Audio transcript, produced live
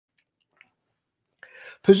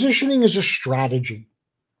Positioning is a strategy,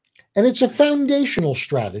 and it's a foundational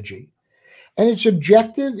strategy, and its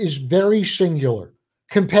objective is very singular: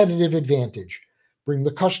 competitive advantage. Bring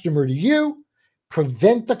the customer to you,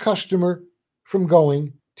 prevent the customer from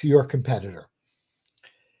going to your competitor.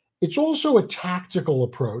 It's also a tactical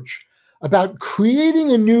approach about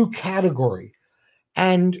creating a new category.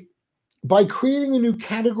 And by creating a new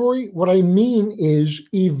category, what I mean is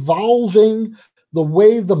evolving the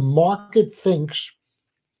way the market thinks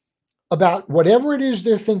about whatever it is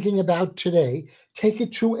they're thinking about today, take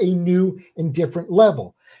it to a new and different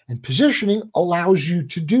level. And positioning allows you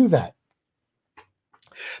to do that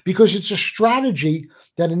because it's a strategy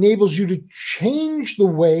that enables you to change the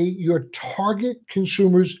way your target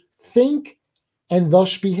consumers think and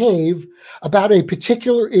thus behave about a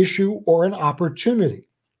particular issue or an opportunity.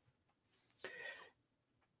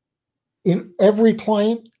 In every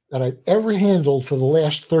client that I've ever handled for the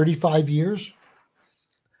last 35 years,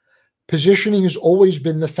 positioning has always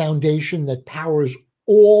been the foundation that powers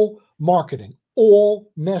all marketing,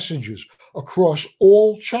 all messages across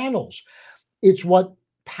all channels. It's what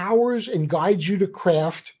powers and guides you to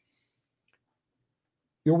craft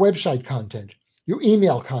your website content, your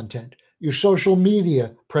email content, your social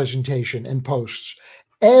media presentation and posts.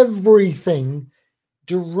 Everything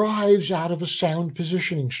derives out of a sound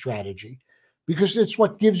positioning strategy because it's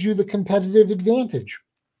what gives you the competitive advantage.